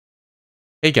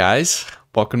Hey guys,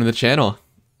 welcome to the channel.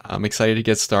 I'm excited to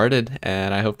get started,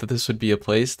 and I hope that this would be a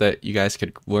place that you guys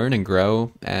could learn and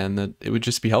grow, and that it would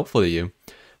just be helpful to you.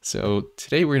 So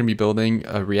today we're going to be building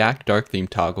a React dark theme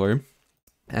toggler,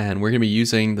 and we're going to be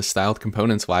using the styled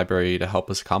components library to help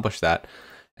us accomplish that.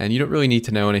 And you don't really need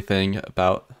to know anything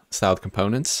about styled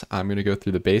components. I'm going to go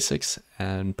through the basics,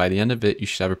 and by the end of it, you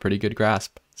should have a pretty good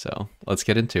grasp. So let's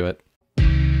get into it.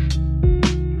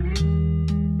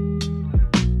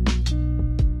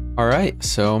 All right,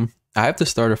 so I have the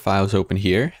starter files open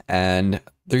here, and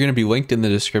they're going to be linked in the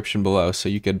description below, so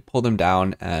you could pull them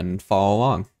down and follow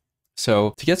along.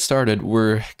 So to get started,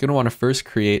 we're going to want to first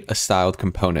create a styled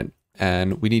component,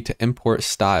 and we need to import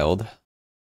styled.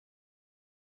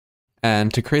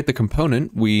 And to create the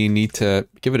component, we need to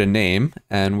give it a name,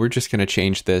 and we're just going to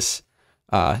change this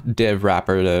div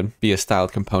wrapper to be a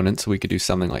styled component. So we could do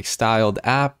something like styled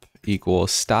app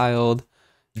equals styled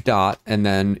dot, and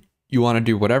then you want to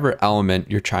do whatever element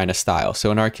you're trying to style.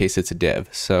 So in our case, it's a div.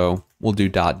 So we'll do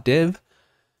 .div,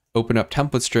 open up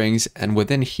template strings, and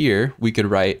within here, we could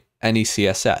write any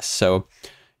CSS. So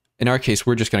in our case,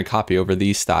 we're just going to copy over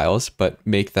these styles, but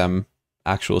make them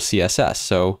actual CSS.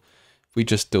 So if we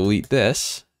just delete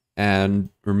this and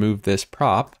remove this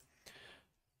prop,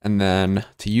 and then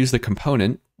to use the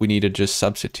component, we need to just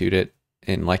substitute it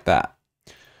in like that.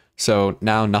 So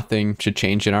now nothing should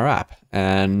change in our app,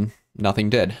 and nothing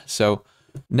did. So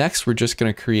next, we're just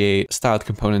going to create styled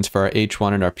components for our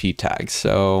h1 and our p tags.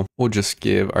 So we'll just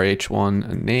give our h1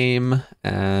 a name,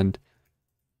 and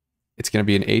it's going to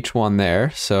be an h1 there.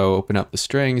 So open up the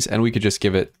strings, and we could just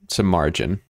give it some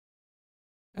margin.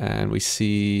 And we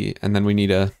see, and then we need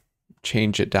to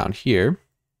change it down here.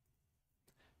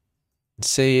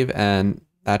 Save, and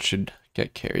that should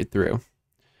get carried through.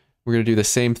 We're going to do the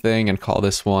same thing and call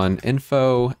this one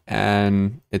info,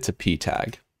 and it's a p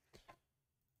tag.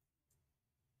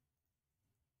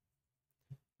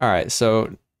 All right,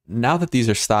 so now that these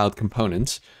are styled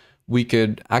components, we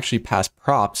could actually pass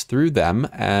props through them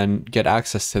and get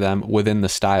access to them within the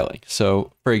styling.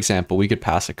 So for example, we could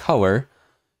pass a color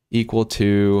equal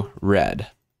to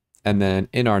red. And then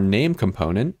in our name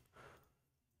component,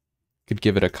 could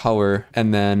give it a color.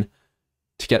 And then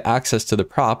to get access to the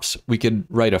props, we could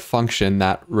write a function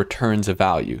that returns a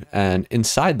value. And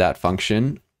inside that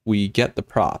function, we get the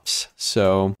props.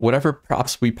 So whatever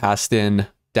props we passed in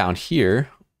down here,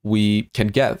 we can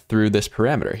get through this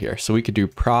parameter here. So we could do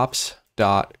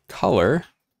props.color,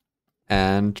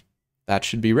 and that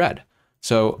should be red.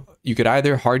 So you could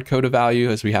either hard code a value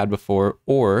as we had before,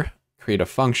 or create a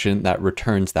function that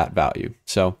returns that value.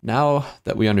 So now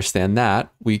that we understand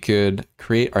that, we could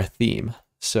create our theme.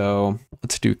 So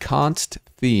let's do const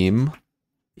theme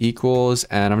equals,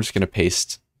 and I'm just going to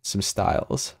paste some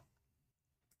styles.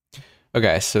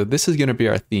 Okay, so this is going to be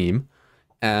our theme,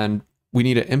 and we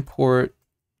need to import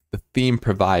the theme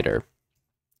provider.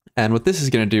 And what this is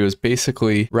going to do is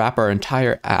basically wrap our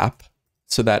entire app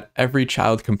so that every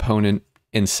child component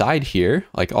inside here,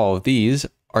 like all of these,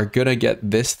 are going to get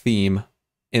this theme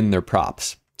in their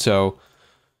props. So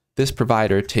this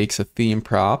provider takes a theme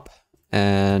prop,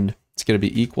 and it's going to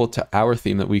be equal to our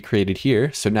theme that we created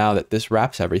here. So now that this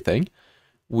wraps everything,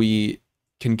 we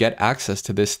can get access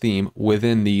to this theme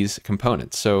within these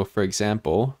components. So for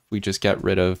example, if we just get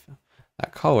rid of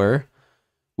that color,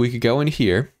 we could go in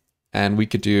here and we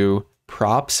could do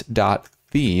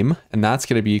props.theme, and that's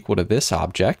going to be equal to this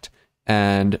object.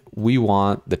 And we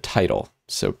want the title.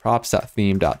 So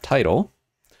props.theme.title,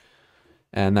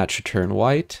 and that should turn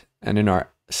white. And in our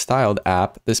styled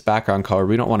app, this background color,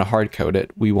 we don't want to hard code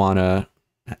it. We want to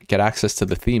get access to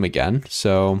the theme again.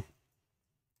 So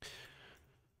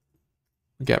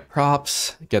get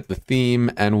props, get the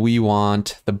theme, and we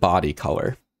want the body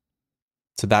color.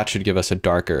 So that should give us a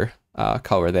darker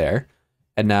color there.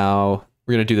 And now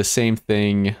we're going to do the same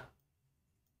thing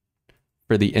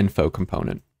for the info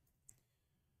component,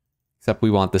 except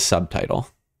we want the subtitle.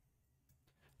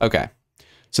 Okay,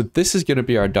 so this is going to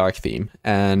be our dark theme,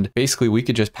 and basically we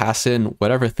could just pass in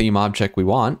whatever theme object we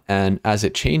want, and as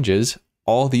it changes,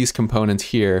 all these components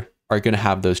here are going to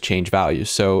have those change values.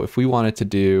 So if we wanted to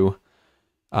do,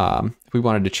 if we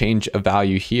wanted to change a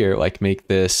value here, like make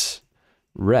this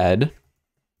red,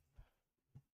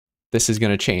 this is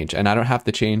going to change, and I don't have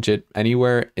to change it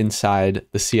anywhere inside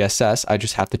the CSS. I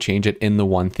just have to change it in the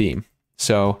one theme.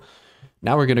 So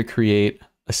now we're going to create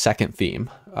a second theme,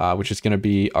 which is going to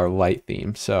be our light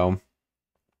theme. So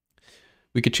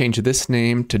we could change this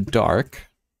name to dark,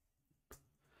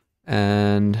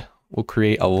 and we'll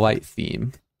create a light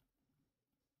theme.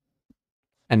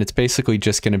 And it's basically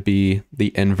just going to be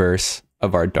the inverse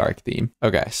of our dark theme.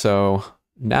 Okay, so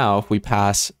now if we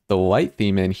pass the light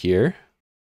theme in here,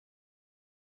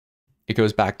 it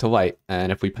goes back to light.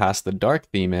 And if we pass the dark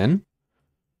theme in,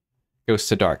 it goes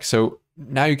to dark. So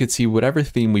now you can see whatever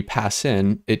theme we pass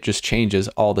in, it just changes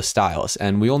all the styles.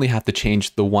 And we only have to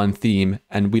change the one theme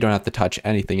and we don't have to touch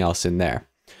anything else in there.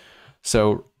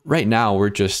 So right now we're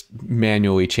just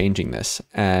manually changing this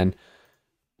and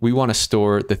we want to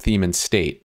store the theme in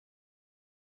state.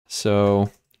 So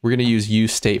we're going to use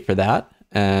useState for that.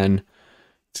 And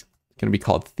it's going to be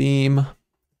called theme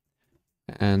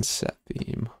and set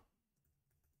theme.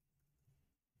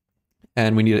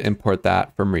 And we need to import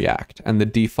that from React, and the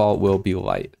default will be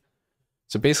light.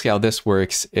 So basically how this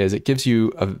works is it gives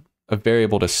you a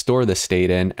variable to store the state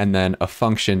in and then a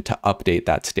function to update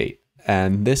that state.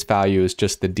 And this value is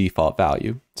just the default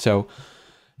value. So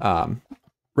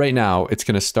right now it's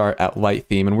going to start at light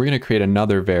theme, and we're going to create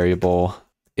another variable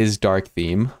is dark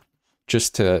theme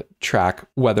just to track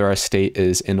whether our state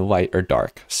is in light or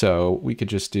dark. So we could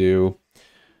just do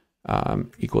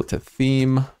equal to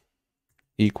theme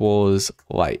equals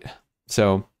light.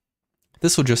 So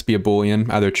this will just be a Boolean,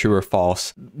 either true or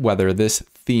false, whether this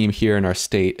theme here in our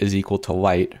state is equal to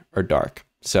light or dark.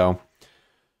 So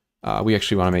we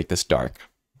actually want to make this dark.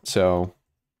 So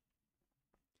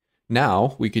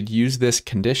now we could use this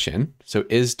condition. So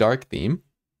is dark theme,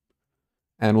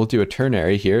 and we'll do a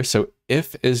ternary here. So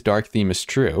if is dark theme is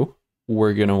true,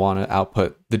 we're going to want to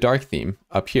output the dark theme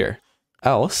up here.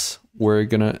 Else, we're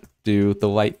going to do the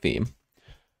light theme.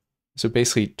 So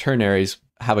basically ternaries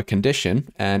have a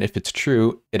condition, and if it's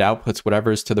true, it outputs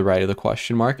whatever is to the right of the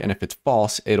question mark, and if it's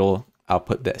false, it'll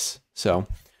output this. So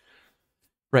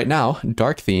right now,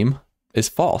 dark theme is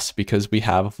false because we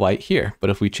have light here. But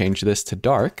if we change this to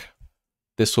dark,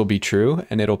 this will be true,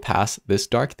 and it'll pass this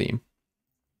dark theme.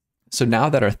 So now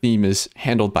that our theme is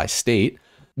handled by state,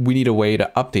 we need a way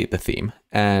to update the theme.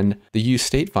 And the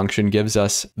useState function gives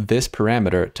us this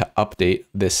parameter to update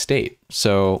this state.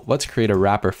 So let's create a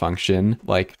wrapper function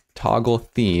like toggle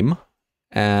theme.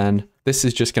 And this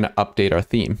is just going to update our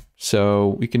theme.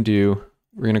 So we can do,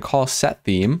 we're going to call set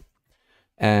theme.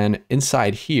 And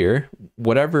inside here,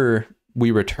 whatever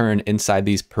we return inside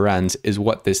these parens is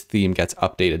what this theme gets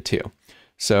updated to.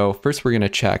 So first we're going to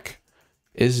check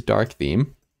is dark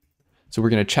theme. So we're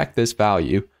going to check this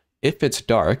value. If it's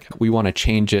dark, we want to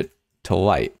change it to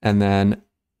light. And then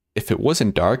if it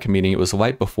wasn't dark, meaning it was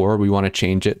light before, we want to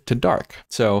change it to dark.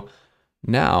 So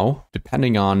now,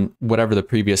 depending on whatever the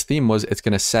previous theme was, it's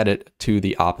going to set it to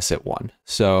the opposite one.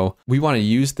 So we want to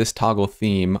use this toggle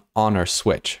theme on our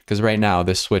switch, because right now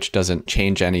this switch doesn't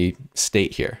change any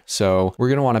state here. So we're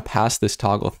going to want to pass this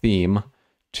toggle theme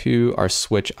to our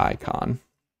switch icon,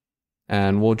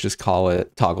 and we'll just call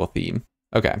it toggle theme.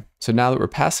 Okay, so now that we're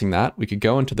passing that, we could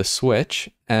go into the switch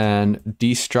and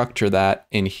destructure that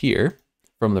in here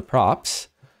from the props.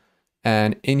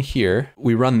 And in here,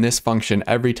 we run this function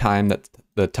every time that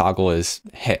the toggle is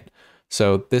hit.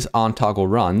 So this on toggle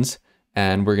runs,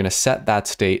 and we're going to set that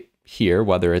state here,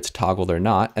 whether it's toggled or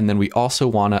not. And then we also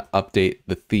want to update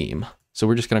the theme. So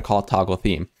we're just going to call it toggle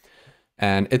theme.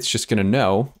 And it's just going to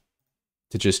know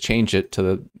to just change it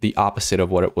to the opposite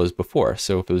of what it was before.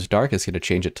 So if it was dark, it's going to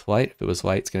change it to light. If it was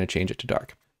light, it's going to change it to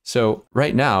dark. So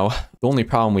right now, the only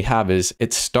problem we have is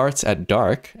it starts at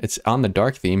dark. It's on the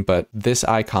dark theme, but this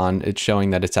icon, it's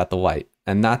showing that it's at the light.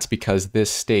 And that's because this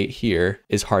state here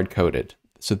is hard-coded.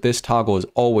 So this toggle is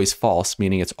always false,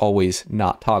 meaning it's always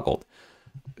not toggled.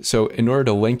 So in order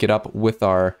to link it up with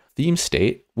our theme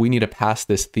state, we need to pass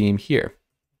this theme here,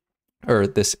 or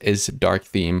this is dark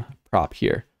theme prop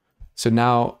here. So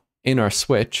now in our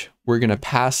switch, we're going to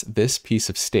pass this piece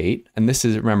of state. And this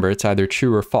is, remember, it's either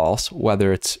true or false,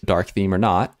 whether it's dark theme or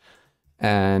not.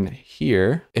 And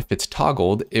here, if it's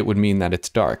toggled, it would mean that it's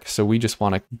dark. So we just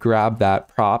want to grab that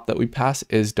prop that we pass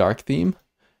is dark theme.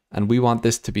 And we want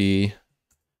this to be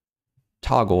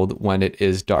toggled when it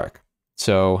is dark.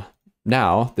 So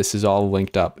now this is all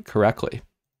linked up correctly.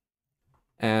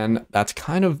 And that's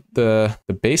kind of the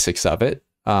basics of it.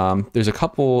 There's a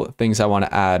couple things I want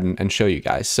to add and show you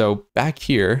guys. So back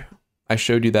here, I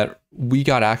showed you that we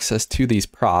got access to these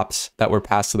props that were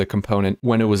passed to the component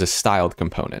when it was a styled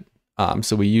component.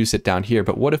 So we use it down here,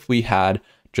 but what if we had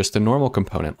just a normal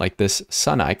component like this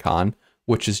sun icon,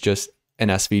 which is just an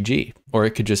SVG, or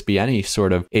it could just be any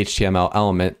sort of HTML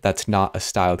element that's not a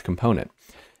styled component.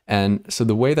 And so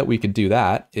the way that we could do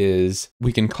that is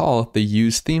we can call the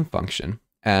useTheme function.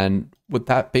 And what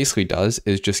that basically does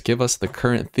is just give us the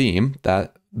current theme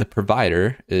that the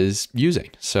provider is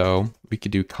using. So we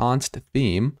could do const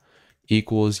theme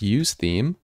equals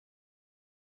useTheme.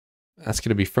 That's going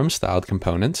to be from styled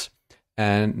components.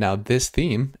 And now this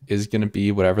theme is going to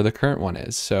be whatever the current one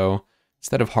is. So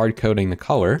instead of hard coding the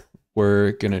color,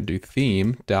 we're going to do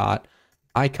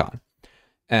theme.icon.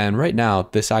 And right now,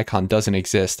 this icon doesn't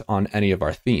exist on any of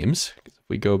our themes. If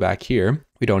we go back here,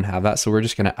 we don't have that. So we're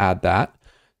just going to add that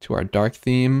to our dark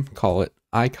theme, call it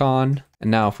icon.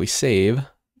 And now if we save,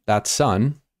 that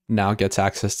sun now gets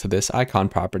access to this icon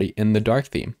property in the dark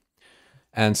theme.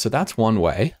 And so that's one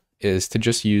way, is to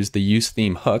just use the use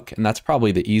theme hook, and that's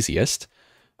probably the easiest.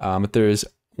 But there's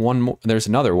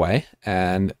another way,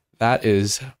 and that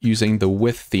is using the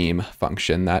with theme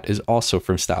function that is also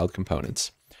from styled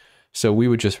components. So we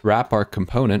would just wrap our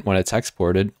component when it's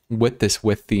exported with this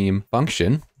with theme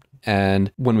function.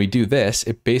 And when we do this,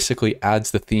 it basically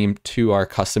adds the theme to our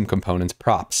custom components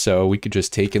props. So we could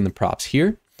just take in the props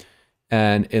here,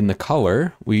 and in the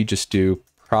color, we just do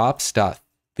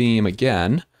props.theme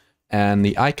again, and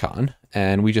the icon,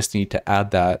 and we just need to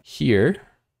add that here.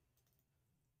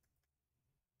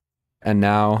 And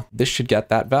now this should get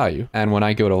that value. And when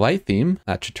I go to light theme,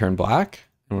 that should turn black.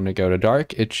 And when I go to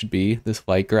dark, it should be this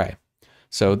light gray.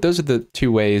 So those are the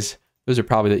two ways. Those are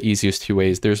probably the easiest two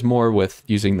ways. There's more with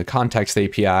using the context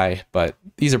API, but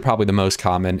these are probably the most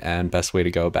common and best way to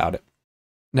go about it.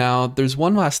 Now, there's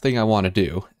one last thing I want to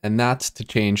do, and that's to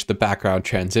change the background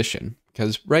transition,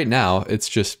 because right now it's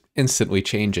just instantly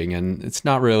changing and it's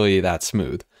not really that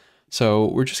smooth. So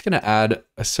we're just going to add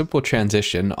a simple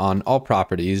transition on all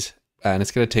properties, and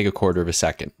it's going to take 1/4 of a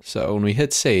second. So when we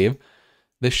hit save,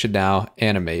 this should now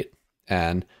animate,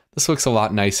 and this looks a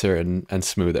lot nicer and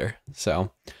smoother.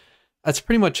 So that's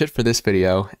pretty much it for this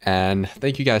video, and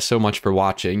thank you guys so much for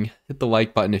watching. Hit the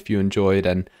like button if you enjoyed,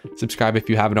 and subscribe if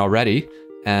you haven't already,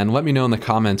 and let me know in the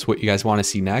comments what you guys want to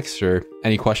see next or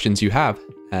any questions you have,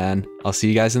 and I'll see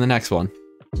you guys in the next one.